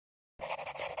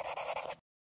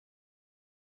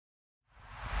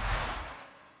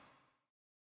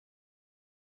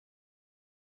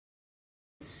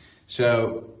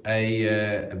So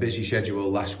a busy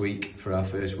schedule last week for our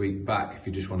first week back. If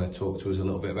you just want to talk to us a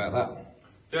little bit about that.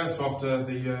 Yeah, so after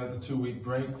the 2-week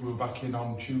break, we were back in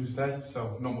on Tuesday,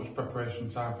 so not much preparation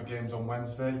time for games on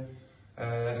Wednesday.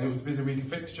 And it was a busy week of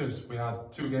fixtures. We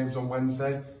had 2 games on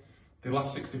Wednesday. The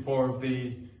last 64 of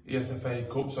the ESFA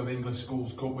Cup, so the English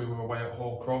Schools Cup, we were away at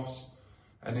Hall Cross.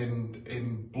 And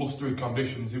in blustery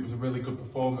conditions, it was a really good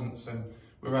performance, and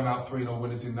we ran out 3-0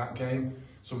 winners in that game.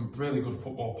 Some really good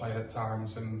football played at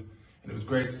times, and it was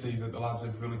great to see that the lads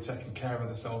have really taken care of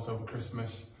themselves over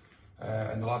Christmas.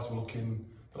 And the lads were looking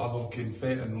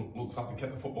fit, and looks like they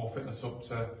kept the football fitness up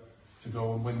to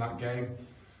go and win that game.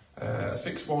 A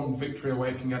 6-1 victory away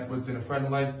at King Edward's in a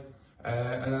friendly.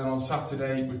 And then on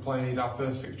Saturday we played our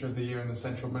first fixture of the year in the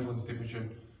Central Midlands division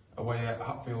away at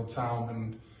Hatfield Town,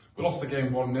 and we lost the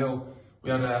game 1-0. We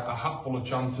had a hatful of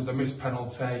chances, a missed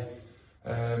penalty,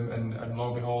 and lo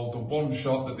and behold, the one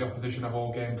shot that the opposition have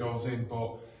all game goes in.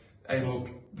 But hey, look,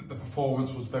 the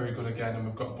performance was very good again, and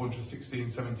we've got a bunch of 16,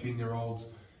 17-year-olds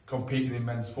competing in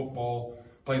men's football,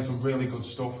 playing some really good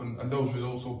stuff, and those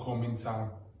results will come in time.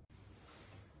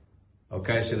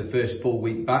 Okay, so the first full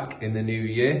week back in the new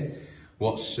year.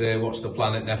 What's the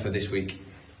plan at NEFA this week?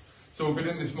 So we've been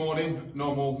in this morning,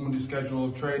 normal Monday schedule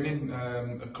of training,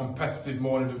 a competitive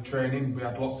morning of training. We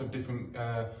had lots of different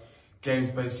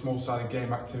games-based, small-sided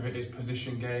game activities,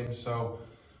 position games. So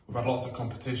we've had lots of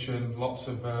competition, lots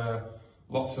of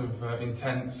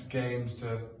intense games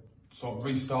to sort of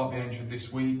restart the engine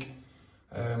this week.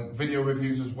 Video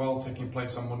reviews as well taking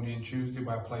place on Monday and Tuesday,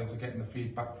 where players are getting the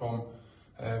feedback from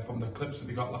the clips that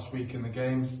they got last week in the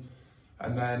games.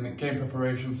 And then game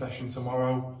preparation session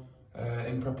tomorrow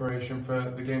in preparation for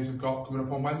the games we've got coming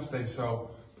up on Wednesday. So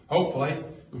hopefully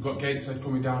we've got Gateshead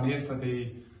coming down here for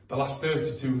the last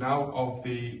 32 now of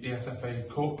the ESFA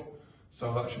Cup.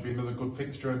 So that should be another good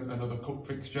fixture, another cup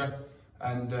fixture,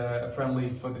 and a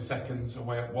friendly for the seconds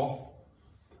away at Wath.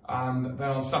 And then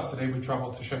on Saturday we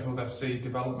travel to Sheffield FC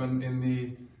Development in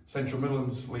the Central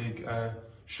Midlands League,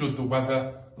 should the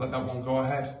weather let that one go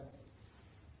ahead.